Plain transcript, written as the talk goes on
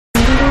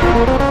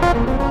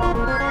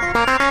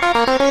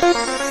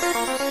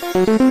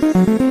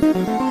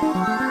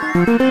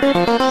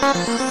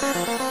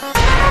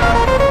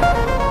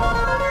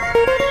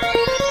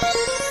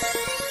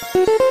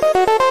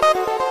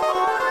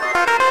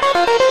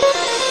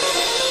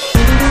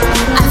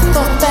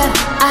thought that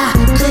I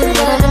could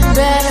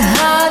understand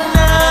her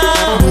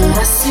now, but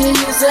I see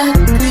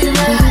exactly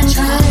what I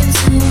tried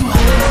to.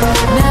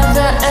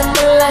 Never in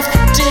my life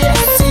did I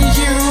see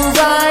you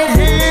right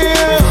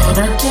here. But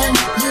again,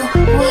 you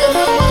were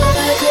the one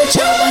that could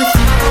show my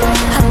feet.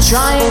 I'm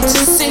trying to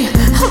see a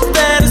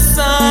better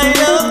side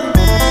of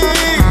me.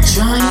 I'm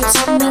trying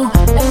to know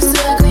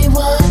exactly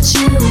what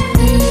you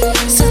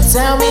need. So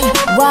tell me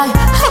why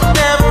I'm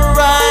never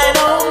right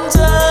on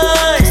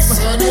time.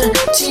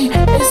 Sanity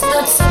is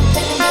not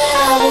something that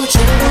I will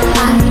try.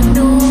 I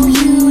know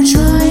you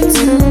try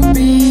to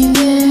be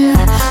there,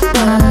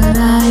 but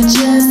I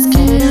just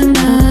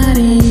cannot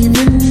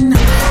even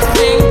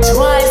think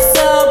twice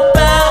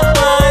about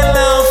my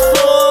love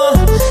for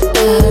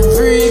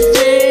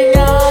everything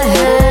I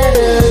had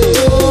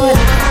adored.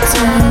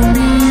 Tell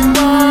me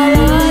why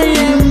I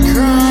am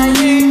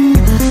crying.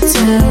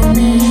 Tell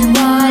me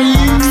why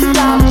you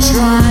stopped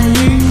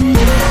trying.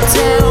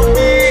 Tell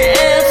me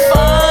if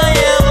I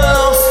am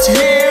lost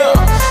here,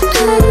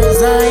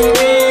 'cause I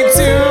need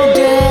to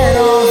get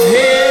off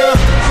here.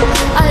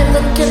 I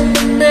look in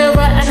the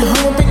mirror and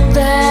hoping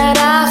that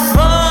I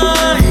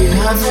find the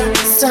other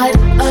side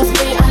of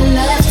me I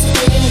left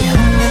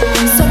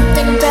behind.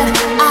 Something that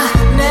I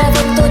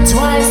never thought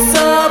twice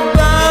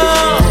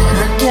about. And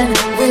again,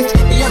 with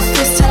your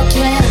fist, how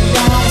can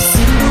I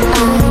see?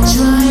 I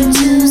try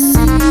to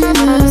see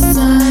the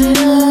side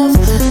of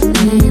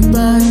me,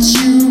 but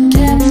you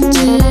kept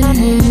it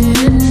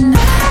hidden,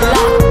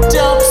 locked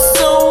up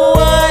so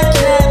I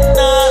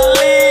cannot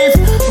leave.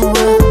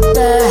 What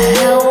the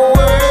hell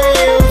were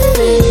you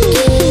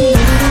thinking?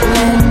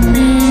 Let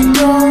me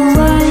go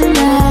right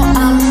now,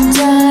 I'm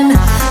done.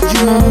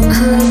 Your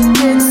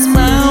crooked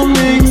smile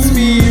makes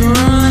me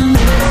run.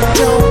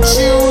 Don't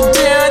you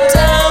dare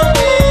tell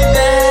me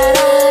that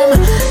I'm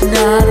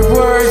not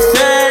worth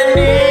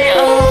any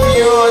of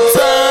your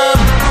time.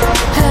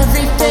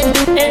 Everything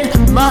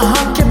in my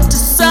heart kept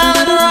a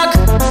solid rock,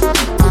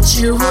 but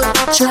you would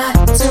try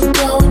to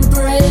go and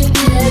break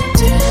it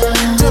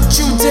down. Don't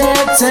you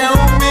dare tell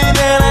me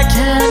that I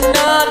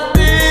cannot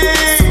be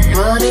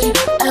somebody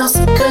else,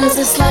 'cause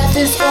this life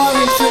is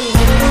boring for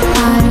me.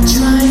 I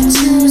try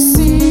to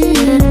see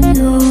in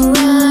your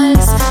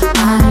eyes,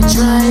 I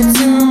try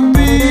to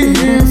be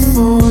here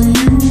for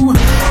you,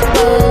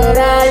 but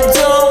I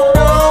don't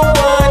know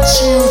what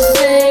you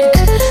think,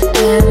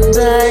 and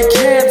I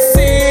can't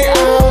see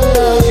our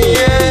love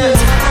yet.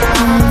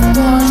 I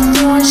thought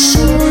for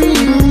sure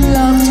you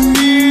loved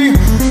me,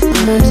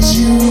 but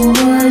you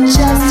were